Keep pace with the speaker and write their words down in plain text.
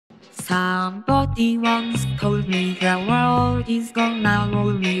Somebody once told me the world is gonna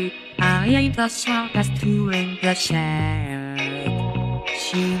roll me. I ain't the sharpest tool in the shed.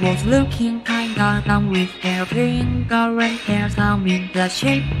 She was looking kinda dumb with her finger and hair thumb in the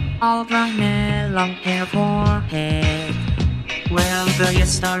shape of a melon hair forehead. Well, the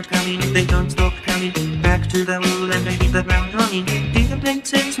years start coming, they don't stop coming. Back to the rule and they hit the ground running. Didn't make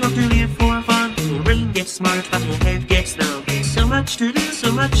sense not to live for fun. Your brain gets smart but your head gets dumb. So much to do,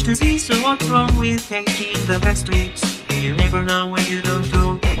 so much to see. So what's wrong with taking the back streets? You never know when you don't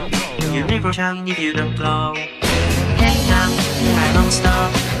go. You never shine if you don't glow. Hey now, you're a rock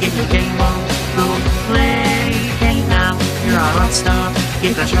star. Get the game on, go play. Hey now, you're a rock star.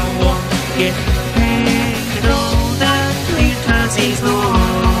 Get the show on, get paid. You know that glitters is low.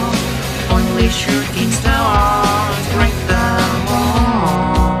 Only shooting stars break the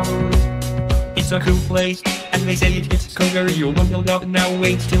wall. It's a cool place, and they say it gets colder. You won't build up now,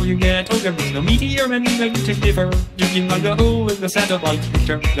 wait till you get older. There's no meteor and beg to differ. Judging by the hole in the satellite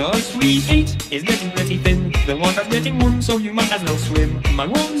picture. The sweet heat is getting pretty thin. The water's getting warm, so you must as well swim. My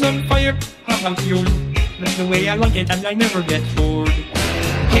world's on fire, how about yours? That's the way I like it, and I never get bored.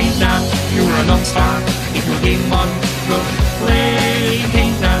 Hey now, you're a non-star. If your game on, go play. Hey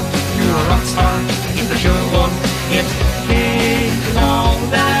now, you're a rock star. If the show on, get paid. All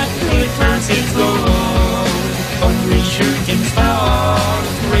that glitters is gold. Only shooting stars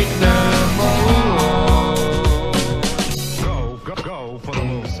break the mold. Go for the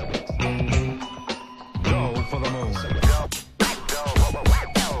moon. Go for the moon. Go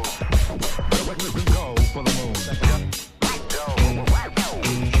for the moon.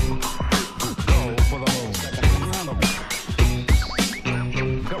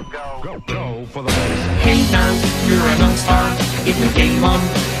 Go for the moon. Hey now, you're a non-star. If your game on,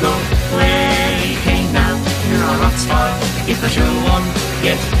 go play. Hey now, you're a rock star. If the show on,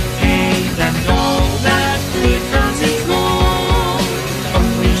 get paid. And all that glitters is gold.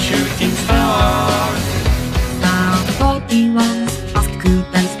 Only shooting stars. Somebody once asked, could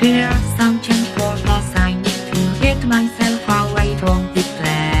I spare some change for us? I need to get myself away from this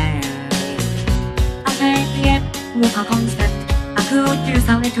place. I said, yeah, what a concept. I could use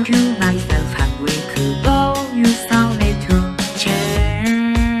a little to myself, and we could all use a little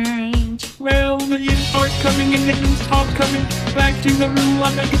change. Well, the years start coming and they don't stop coming. Back to the rule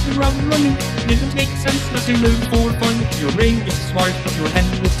and I hit the ground running. Didn't make sense not to live for fun. Your brain is smart but your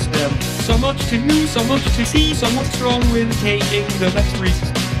hand looks dumb. So much to do, so much to see. So what's wrong with taking the next risk?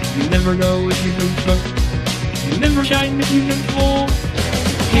 You never know if you don't look. You never shine if you don't fall.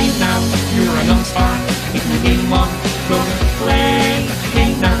 Hey now, you're a non-star. If your game on, go play.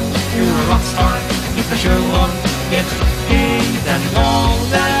 Hey now, you're a rock star. If the show on, get paid. And all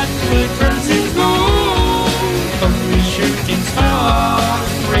that glitters is gold. Only shooting stars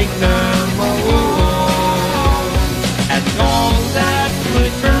break the mold. And all that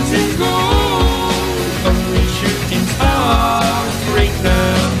glitters is gold.